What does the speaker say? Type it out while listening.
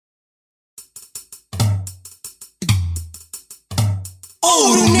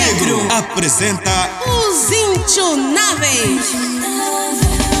Negro apresenta Os Intionáveis.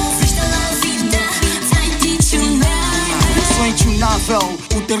 Eu sou intionável,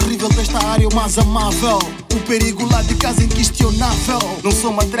 o terrível desta área é o mais amável. O perigo lá de casa é inquestionável. Não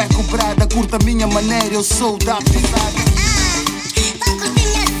sou matreco brada, curta a minha maneira, eu sou da pisada.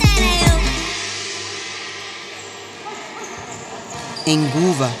 Em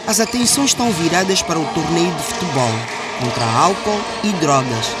Guva, as atenções estão viradas para o torneio de futebol contra álcool e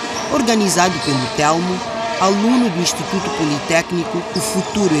drogas, organizado pelo Telmo, aluno do Instituto Politécnico O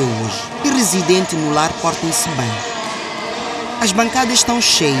Futuro é Hoje e residente no lar Portem-se Bem. As bancadas estão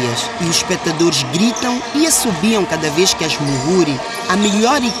cheias e os espectadores gritam e assobiam cada vez que as Muhuri, a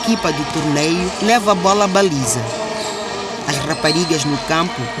melhor equipa do torneio, leva a bola à baliza. As raparigas no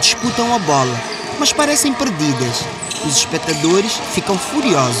campo disputam a bola, mas parecem perdidas. Os espectadores ficam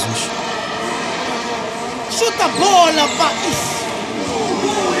furiosos. Chuta a bola, pá!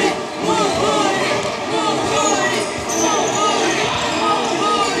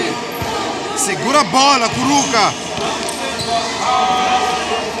 Segura a bola, Curuca!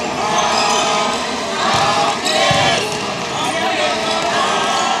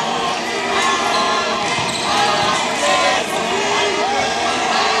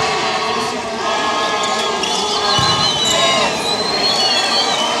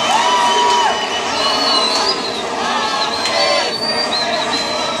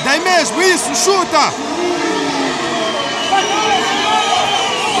 Daí mesmo, isso, chuta!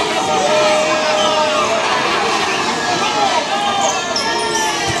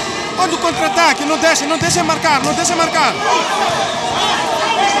 Olha o contra-ataque, não deixa marcar, não deixa marcar!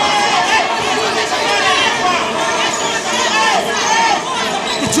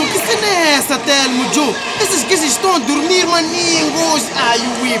 Joe, que cena é essa, Telmo, Joe? Esses que estão a dormir, maningos! Ai,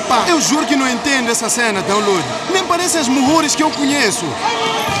 uipa! Eu juro que não entendo essa cena, Download. Nem parecem as Muhures que eu conheço.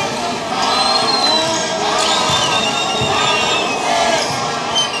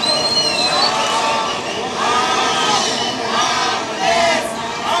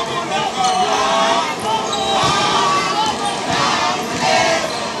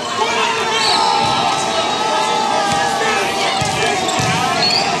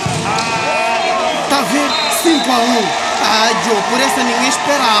 Tá vendo? 5-1. Ah, Joe, por essa ninguém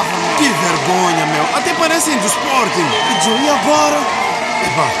esperava, mano. Que vergonha, meu. Até parecem do Sporting. Joe, e agora?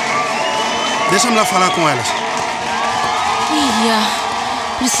 Epá, deixa-me lá falar com elas.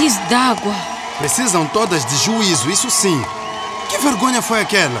 Preciso d'água. Precisam todas de juízo, isso sim. Que vergonha foi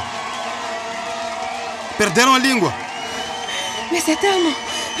aquela? Perderam a língua. Mas Telmo,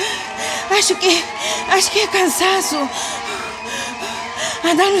 acho que é cansaço.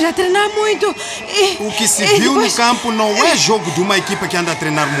 Andamos a treinar muito e... O que se viu no campo não é jogo de uma equipa que anda a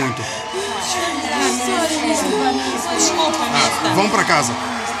treinar muito. Vão para casa.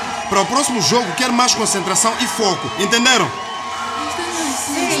 Para o próximo jogo, quero mais concentração e foco. Entenderam?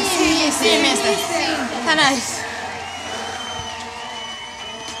 Sim, mestre. Tá nice.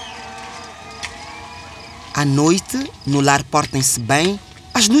 À noite, no lar Portem-se Bem,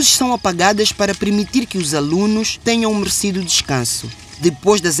 as luzes são apagadas para permitir que os alunos tenham um merecido descanso,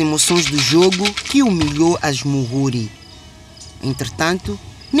 depois das emoções do jogo que humilhou as Muhuri. Entretanto,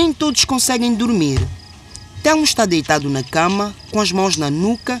 nem todos conseguem dormir. Telmo está deitado na cama, com as mãos na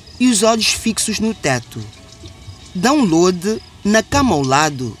nuca e os olhos fixos no teto. Download, na cama ao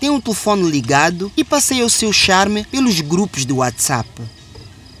lado, tem um telefone ligado e passeia o seu charme pelos grupos do WhatsApp.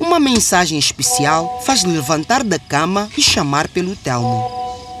 Uma mensagem especial faz-lhe levantar da cama e chamar pelo Telmo.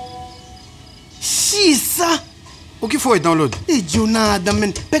 Xissa! O que foi, Download? E Joe, nada,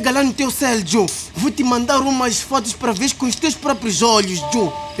 man. Pega lá no teu cel, Joe. Vou te mandar umas fotos para ver com os teus próprios olhos,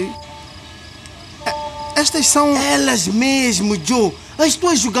 Joe. Estas são... Elas mesmo, Joe. As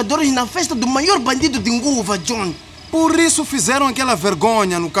tuas jogadoras na festa do maior bandido de Nguva, John. Por isso fizeram aquela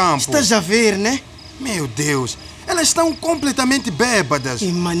vergonha no campo. Estás a ver, né? Meu Deus, elas estão completamente bêbadas. E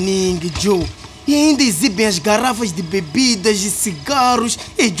maningue, Joe. E ainda exibem as garrafas de bebidas e cigarros.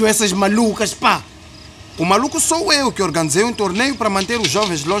 E Joe, essas malucas, pá. O maluco sou eu que organizei um torneio para manter os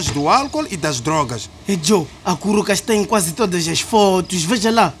jovens longe do álcool e das drogas. E Joe, a Curuca está em quase todas as fotos. Veja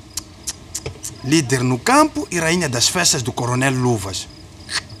lá. Líder no campo e rainha das festas do Coronel Luvas.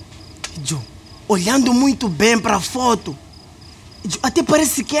 Joe, olhando muito bem para a foto, Joe, até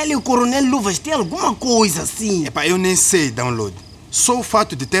parece que ela e o Coronel Luvas têm alguma coisa assim. Epá, eu nem sei, Download. Só o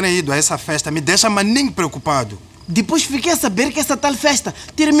fato de terem ido a essa festa me deixa maninho preocupado. Depois fiquei a saber que essa tal festa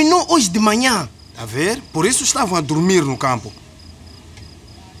terminou hoje de manhã. A ver? Por isso estavam a dormir no campo.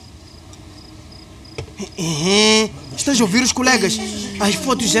 Estás a ouvir os colegas? As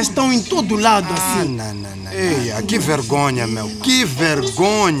fotos já estão em todo lado assim. Não. Ei, que vergonha, meu. Que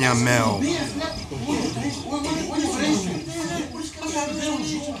vergonha, meu.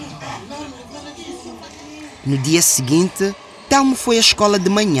 No dia seguinte, Telmo foi à escola de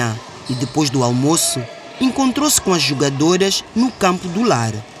manhã e depois do almoço encontrou-se com as jogadoras no campo do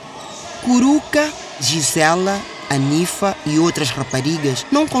lar. Curuca, Gisela, Anifa e outras raparigas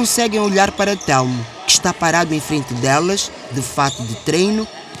não conseguem olhar para Telmo, que está parado em frente delas, de fato de treino,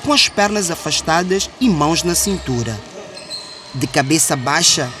 com as pernas afastadas e mãos na cintura. De cabeça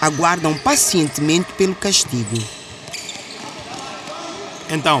baixa, aguardam pacientemente pelo castigo.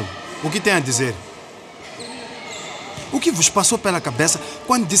 Então, o que tem a dizer? O que vos passou pela cabeça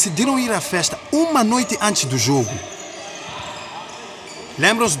quando decidiram ir à festa uma noite antes do jogo?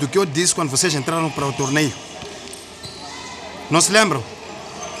 Lembram-se do que eu disse quando vocês entraram para o torneio? Não se lembram?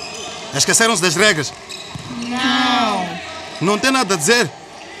 Esqueceram-se das regras? Não. Não tem nada a dizer?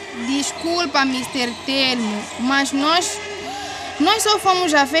 Desculpa, Mr. Telmo, mas nós só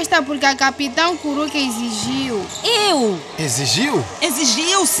fomos à festa porque a capitã Curuca exigiu. Exigiu?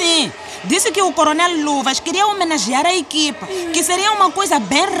 Exigiu, sim. Disse que o coronel Luvas queria homenagear a equipa, que seria uma coisa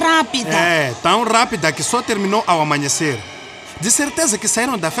bem rápida. É, tão rápida que só terminou ao amanhecer. De certeza que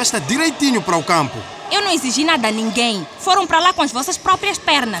saíram da festa direitinho para o campo. Eu não exigi nada a ninguém. Foram para lá com as vossas próprias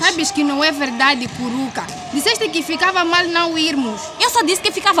pernas. Sabes que não é verdade, Curuca. Disseste que ficava mal não irmos. Eu só disse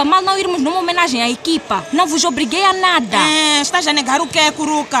que ficava mal não irmos numa homenagem à equipa. Não vos obriguei a nada. Estás a negar o quê,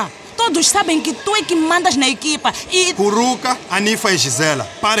 Curuca? Todos sabem que tu é que mandas na equipa e... Curuca, Anifa e Gisela,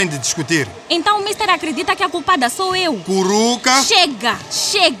 parem de discutir. Então o mister acredita que a culpada sou eu. Curuca...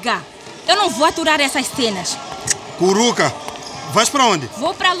 Chega! Eu não vou aturar essas cenas. Curuca, vais para onde?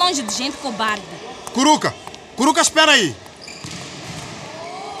 Vou para longe de gente cobarde. Curuca, espera aí.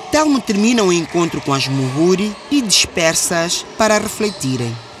 Telmo termina o encontro com as Muhuri e dispersa-as para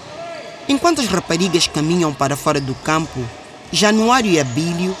refletirem. Enquanto as raparigas caminham para fora do campo, Januário e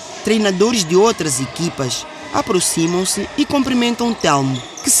Abílio, treinadores de outras equipas, aproximam-se e cumprimentam Telmo,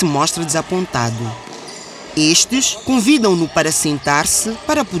 que se mostra desapontado. Estes convidam-no para sentar-se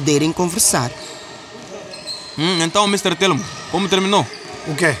para poderem conversar. Então, Mr. Telmo, como terminou?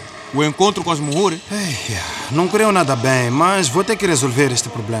 O quê? O encontro com as Muhuri? Não correu nada bem, mas vou ter que resolver este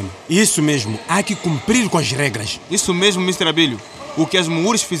problema. Isso mesmo, há que cumprir com as regras. Isso mesmo, Mr. Abílio. O que as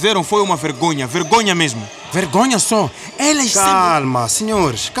Muhuris fizeram foi uma vergonha mesmo. Vergonha só. Elas Calma,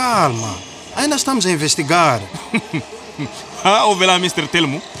 senhores, calma. Ainda estamos a investigar. Ouve lá, Mr.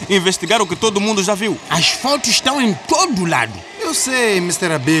 Telmo. Investigar o que todo mundo já viu. As fotos estão em todo lado. Eu sei,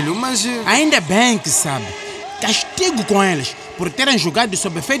 Mr. Abílio, mas... Ainda bem que sabe. Castigo com elas por terem jogado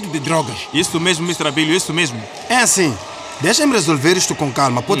sob efeito de drogas. Isso mesmo, Mr. Abílio, isso mesmo. É assim, deixem-me resolver isto com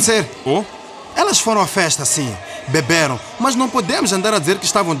calma, pode ser? Elas foram à festa, sim, beberam, mas não podemos andar a dizer que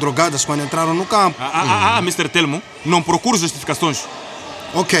estavam drogadas quando entraram no campo. Mr. Telmo, não procure justificações.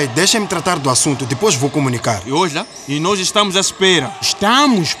 Ok, deixem-me tratar do assunto, depois vou comunicar. E nós estamos à espera.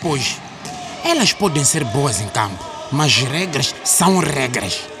 Estamos, pois. Elas podem ser boas em campo, mas regras são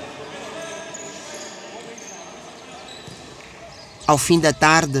regras. Ao fim da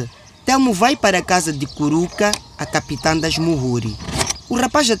tarde, Telmo vai para a casa de Curuca, a capitã das Muhuri. O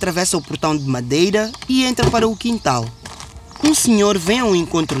rapaz atravessa o portão de madeira e entra para o quintal. Um senhor vem ao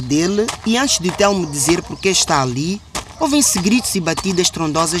encontro dele e antes de Telmo dizer por que está ali, ouvem-se gritos e batidas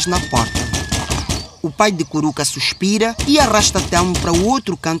estrondosas na porta. O pai de Curuca suspira e arrasta Telmo para o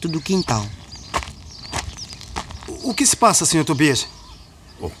outro canto do quintal. O que se passa, Sr. Tobias?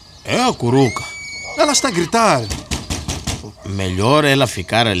 É a Curuca. Ela está a gritar. Melhor ela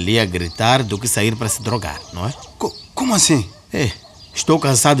ficar ali a gritar do que sair para se drogar, não é? Como assim? Estou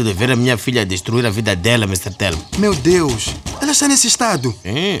cansado de ver a minha filha destruir a vida dela, Mr. Telmo. Meu Deus, ela está nesse estado.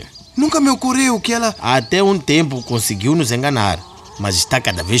 Nunca me ocorreu que ela... Até um tempo conseguiu nos enganar, mas está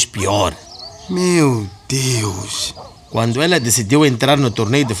cada vez pior. Meu Deus. Quando ela decidiu entrar no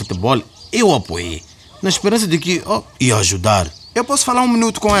torneio de futebol, eu apoiei, na esperança de que ia ajudar. Eu posso falar um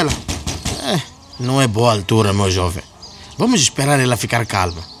minuto com ela? Não é boa altura, meu jovem. Vamos esperar ela ficar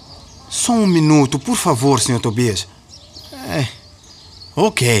calma. Só um minuto, por favor, Sr. Tobias.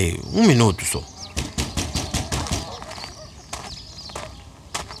 Ok, um minuto só.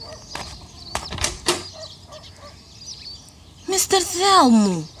 Mr.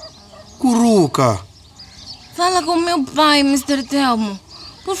 Telmo. Curuca. Fala com meu pai, Mr. Telmo.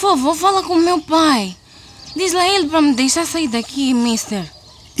 Por favor, fala com meu pai. Diz lá ele para me deixar sair daqui, mister.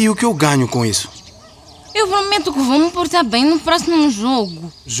 E o que eu ganho com isso? Eu prometo que vou me portar bem no próximo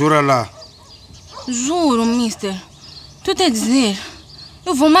jogo. Jura lá. Juro, mister. Tu te dizer,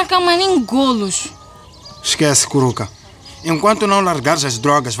 eu vou marcar mais em golos. Esquece, Kuruka. Enquanto não largares as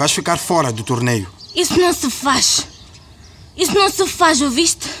drogas, vais ficar fora do torneio. Isso não se faz. Isso não se faz,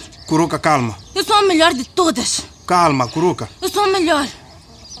 ouviste? Kuruka, calma. Eu sou a melhor de todas. Calma, Kuruka. Eu sou a melhor.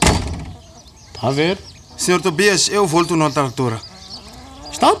 Tá a ver? Senhor Tobias, eu volto noutra altura.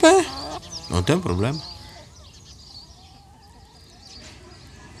 Está bem. Não tem problema.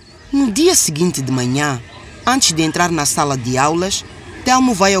 No dia seguinte de manhã, antes de entrar na sala de aulas,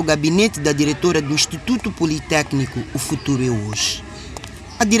 Telmo vai ao gabinete da diretora do Instituto Politécnico O Futuro é Hoje.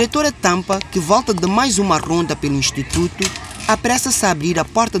 A diretora Tampa, que volta de mais uma ronda pelo instituto, apressa-se a abrir a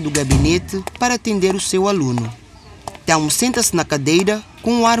porta do gabinete para atender o seu aluno. Telmo senta-se na cadeira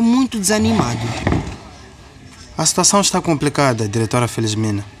com um ar muito desanimado. A situação está complicada, diretora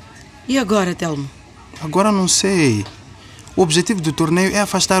Felizmina. E agora, Telmo? Agora não sei. O objetivo do torneio é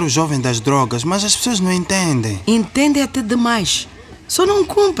afastar o jovem das drogas, mas as pessoas não entendem. Entendem até demais. Só não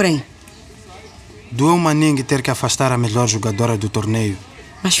cumprem. Doeu Manning ter que afastar a melhor jogadora do torneio.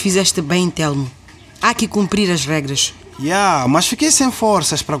 Mas fizeste bem, Telmo. Há que cumprir as regras. Mas fiquei sem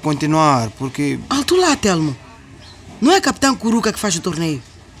forças para continuar, porque... Alto lá, Telmo. Não é a Capitã Kuruka que faz o torneio.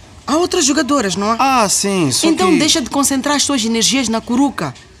 Há outras jogadoras, não há? Sim, só então que... deixa de concentrar as tuas energias na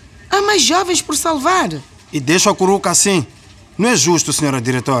Kuruka. Há mais jovens por salvar. E deixa a Kuruka assim. Não é justo, senhora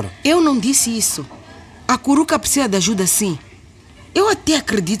diretora. Eu não disse isso. A Kuruka precisa de ajuda, sim. Eu até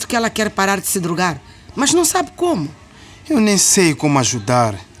acredito que ela quer parar de se drogar, mas não sabe como. Eu nem sei como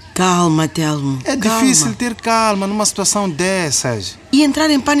ajudar. Calma, Telmo. É difícil ter calma numa situação dessas. E entrar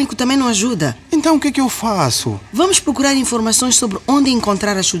em pânico também não ajuda. Então o que é que eu faço? Vamos procurar informações sobre onde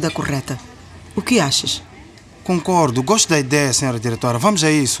encontrar a ajuda correta. O que achas? Concordo. Gosto da ideia, senhora diretora. Vamos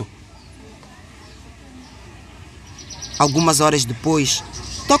a isso. Algumas horas depois,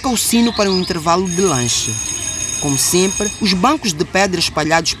 toca o sino para um intervalo de lanche. Como sempre, os bancos de pedra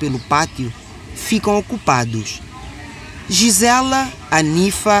espalhados pelo pátio ficam ocupados. Gisela,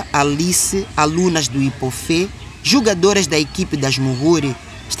 Anifa, Alice, alunas do Hipofé, jogadoras da equipe das Muhuri,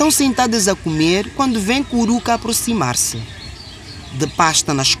 estão sentadas a comer quando vem Kuruka aproximar-se. De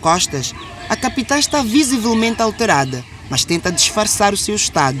pasta nas costas, a capitã está visivelmente alterada, mas tenta disfarçar o seu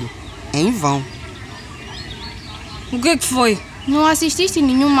estado. É em vão. O que foi? Não assististe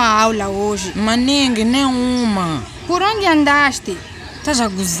nenhuma aula hoje. Manning, nem uma. Por onde andaste? Estás a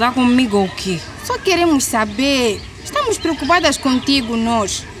gozar comigo ou o quê? Só queremos saber. Estamos preocupadas contigo,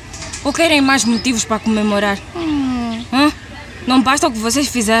 nós. Ou querem mais motivos para comemorar? Não basta o que vocês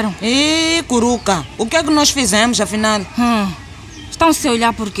fizeram. Ih, Kuruka, o que é que nós fizemos, afinal? Estão-se a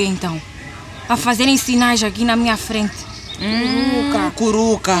olhar por quê, então? A fazerem sinais aqui na minha frente.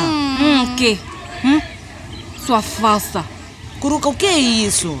 Kuruka. O quê? Sua falsa. Kuruka, o que é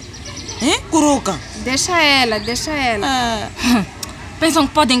isso? Kuruka? Deixa ela. Pensam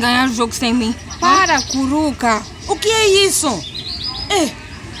que podem ganhar o jogo sem mim? Para, Kuruka. O que é isso?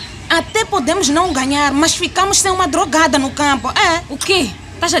 Até podemos não ganhar, mas ficamos sem uma drogada no campo. O quê?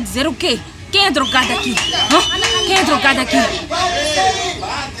 Estás a dizer o quê? Quem é drogada aqui? Quem é drogada aqui?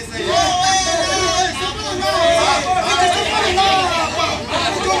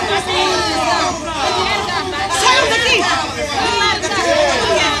 Saiam daqui!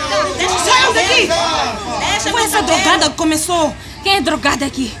 Saiam daqui! Foi essa drogada que começou. Quem é drogada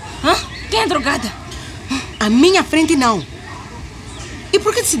aqui? Quem é drogada? À minha frente, não. E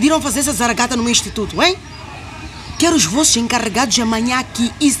por que decidiram fazer essa zaragata no meu instituto, hein? Quero os vossos encarregados amanhã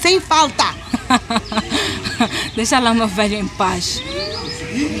aqui e sem falta. Deixa lá meu velho em paz.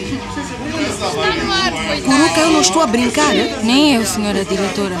 Kuruka, eu não estou a brincar, hein? Nem eu, senhora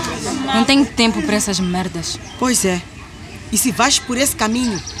diretora. Não tenho tempo para essas merdas. Pois é. E se vais por esse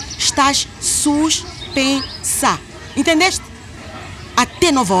caminho, estás suspensa. Entendeste?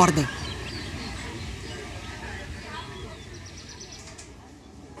 Até nova ordem.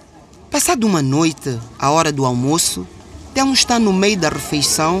 Passada uma noite, à hora do almoço, Telmo está no meio da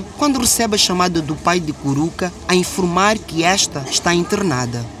refeição quando recebe a chamada do pai de Kuruka a informar que esta está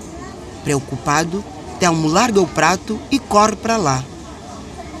internada. Preocupado, Telmo larga o prato e corre para lá.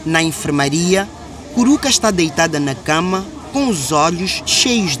 Na enfermaria, Kuruka está deitada na cama com os olhos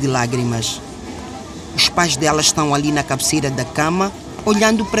cheios de lágrimas. Os pais dela estão ali na cabeceira da cama,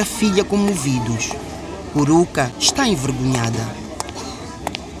 olhando para a filha comovidos. Kuruka está envergonhada.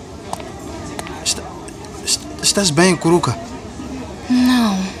 Estás bem, Kuruka?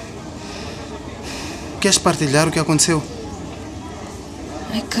 Não. Queres partilhar o que aconteceu?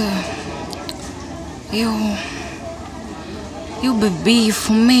 É que... Eu bebi e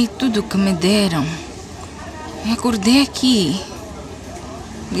fumei tudo o que me deram. E acordei aqui.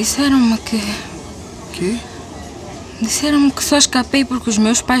 Disseram-me que... Que? Disseram-me que só escapei porque os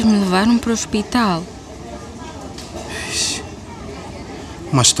meus pais me levaram para o hospital.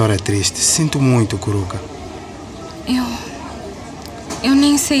 Uma história triste. Sinto muito, Kuruka. Eu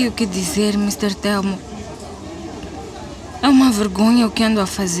nem sei o que dizer, Mr. Telmo. É uma vergonha o que ando a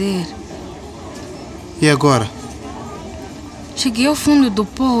fazer. E agora? Cheguei ao fundo do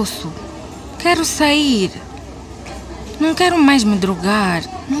poço. Quero sair. Não quero mais me drogar.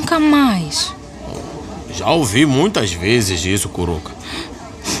 Nunca mais. Já ouvi muitas vezes isso, Kuruka.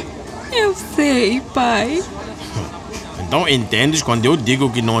 Eu sei, pai. Então entendes quando eu digo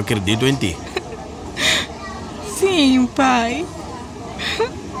que não acredito em ti? Sim, pai.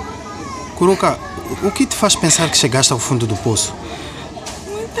 Kuruka, o que te faz pensar que chegaste ao fundo do poço?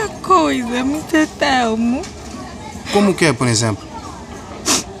 Muita coisa, Mr. Telmo. Como que é, por exemplo?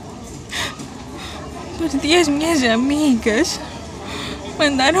 Perdi as minhas amigas.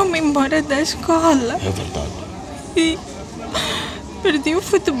 Mandaram-me embora da escola. É verdade. E perdi o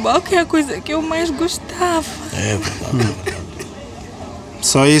futebol, que é a coisa que eu mais gostava. É verdade.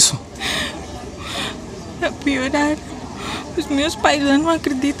 Só isso? Para piorar, os meus pais já não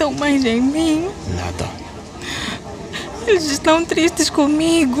acreditam mais em mim. Nada. Eles estão tristes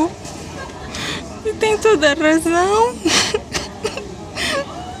comigo. E têm toda a razão.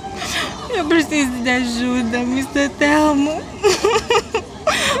 Eu preciso de ajuda, Mr. Telmo.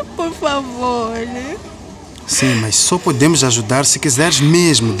 Por favor. Sim, mas só podemos ajudar se quiseres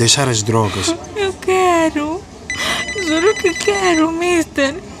mesmo deixar as drogas. Eu quero. Juro que quero,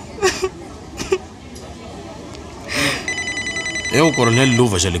 mister. É o Coronel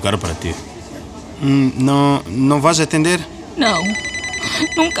Luvas a ligar para ti. Não vais atender? Não.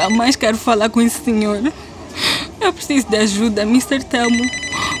 Nunca mais quero falar com esse senhor. Eu preciso de ajuda, Mr. Telmo.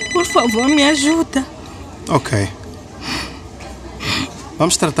 Por favor, me ajuda. Ok.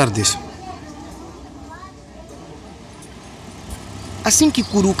 Vamos tratar disso. Assim que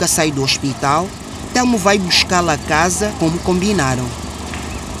Kuruka sai do hospital, Telmo vai buscá-la a casa como combinaram.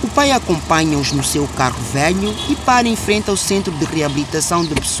 O pai acompanha-os no seu carro velho e para em frente ao centro de reabilitação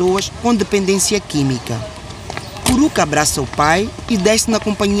de pessoas com dependência química. Kuruka abraça o pai e desce na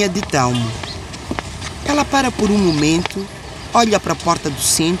companhia de Telmo. Ela para por um momento, olha para a porta do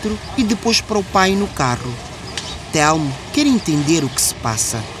centro e depois para o pai no carro. Telmo quer entender o que se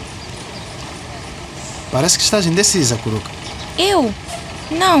passa. Parece que estás indecisa, Kuruka. Eu?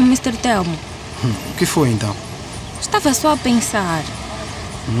 Não, Mr. Telmo. O que foi então? Estava só a pensar.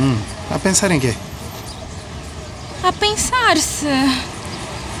 A pensar em quê? A pensar se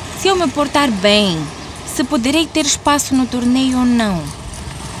eu me portar bem, se poderei ter espaço no torneio ou não.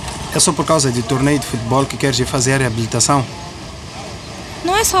 É só por causa do torneio de futebol que queres ir fazer a reabilitação?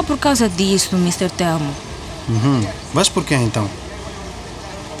 Não é só por causa disso, Mr. Telmo. Mas por quê então?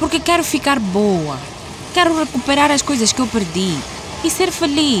 Porque quero ficar boa. Quero recuperar as coisas que eu perdi e ser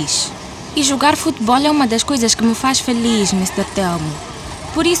feliz. E jogar futebol é uma das coisas que me faz feliz, Mr. Telmo.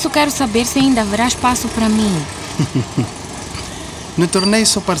 Por isso quero saber se ainda haverá espaço para mim. No torneio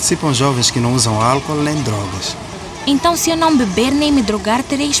só participam jovens que não usam álcool nem drogas. Então, se eu não beber nem me drogar,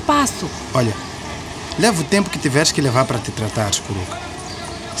 terei espaço. Olha, leva o tempo que tiveres que levar para te tratares, Kuruka.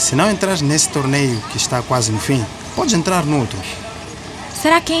 Se não entrares nesse torneio que está quase no fim, podes entrar no outro.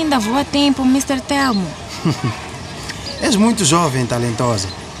 Será que ainda vou a tempo, Mr. Telmo? És muito jovem e talentosa.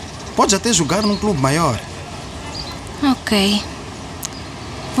 Podes até jogar num clube maior. Ok.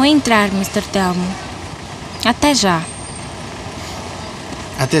 Vou entrar, Mr. Telmo. Até já.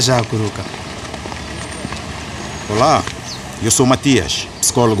 Até já, Kuruka. Olá, eu sou Matias,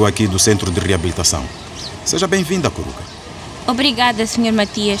 psicólogo aqui do Centro de Reabilitação. Seja bem-vinda, Kuruka. Obrigada, Sr.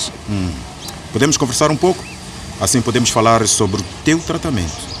 Matias. Podemos conversar um pouco? Assim podemos falar sobre o teu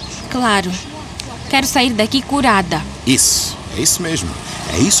tratamento. Claro. Quero sair daqui curada. Isso, é isso mesmo.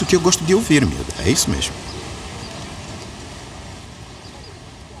 É isso que eu gosto de ouvir, miúda. É isso mesmo.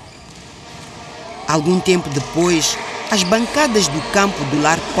 Algum tempo depois, as bancadas do campo do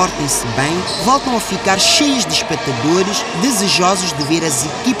lar Portem-se Bem voltam a ficar cheias de espectadores desejosos de ver as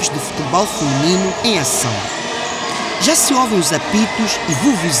equipes de futebol feminino em ação. Já se ouvem os apitos e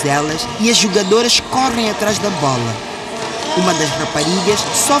vuvuzelas e as jogadoras correm atrás da bola. Uma das raparigas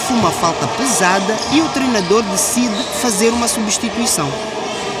sofre uma falta pesada e o treinador decide fazer uma substituição.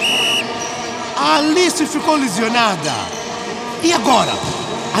 A Alice ficou lesionada. E agora?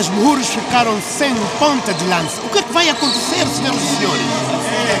 As mulheres ficaram sem ponta de lança. O que é que vai acontecer, senhoras e senhores?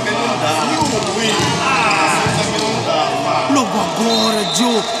 Logo agora,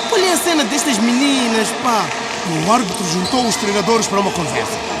 Joe. Olha a cena destas meninas, pá. O árbitro juntou os treinadores para uma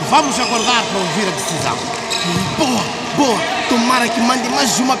conversa. Vamos aguardar para ouvir a decisão. Boa. Tomara que mande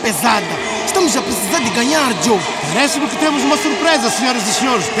mais uma pesada. Estamos a precisar de ganhar, Joe. Parece-me que temos uma surpresa, senhoras e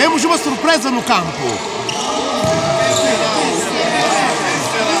senhores. Temos uma surpresa no campo.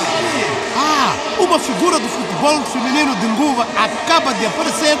 uma figura do futebol feminino de Nguva acaba de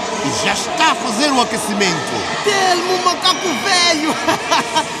aparecer e já está a fazer o aquecimento. Telmo, macaco velho!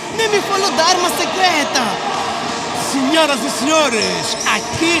 Nem me falou da arma secreta! Senhoras e senhores,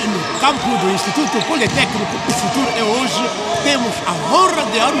 aqui no campo do Instituto Politécnico O Futuro é Hoje, temos a honra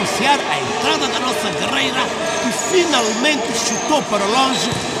de anunciar a entrada da nossa guerreira que finalmente chutou para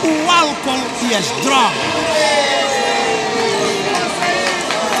longe o álcool e as drogas.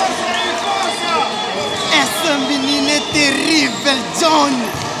 Essa menina é terrível, John!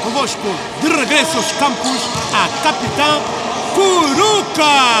 Convosco, de regresso aos campos, a capitã Curuca!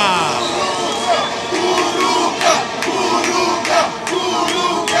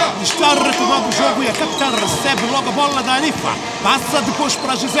 Está retomando o jogo e a capitã recebe logo a bola da Anifa. Passa depois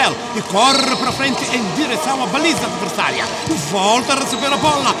para a Gisele e corre para frente em direção à baliza adversária. Volta a receber a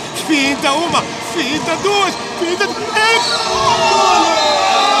bola. Finta uma, finta duas, finta...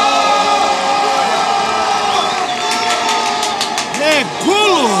 É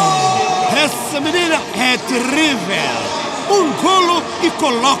golo! Essa menina é terrível! Um golo e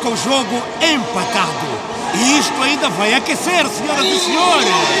coloca o jogo empatado. E isto ainda vai aquecer, senhoras e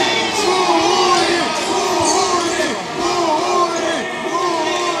senhores!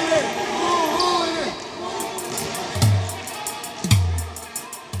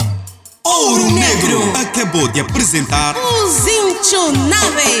 Ouro Negro acabou de apresentar Os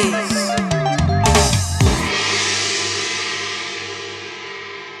Intionáveis.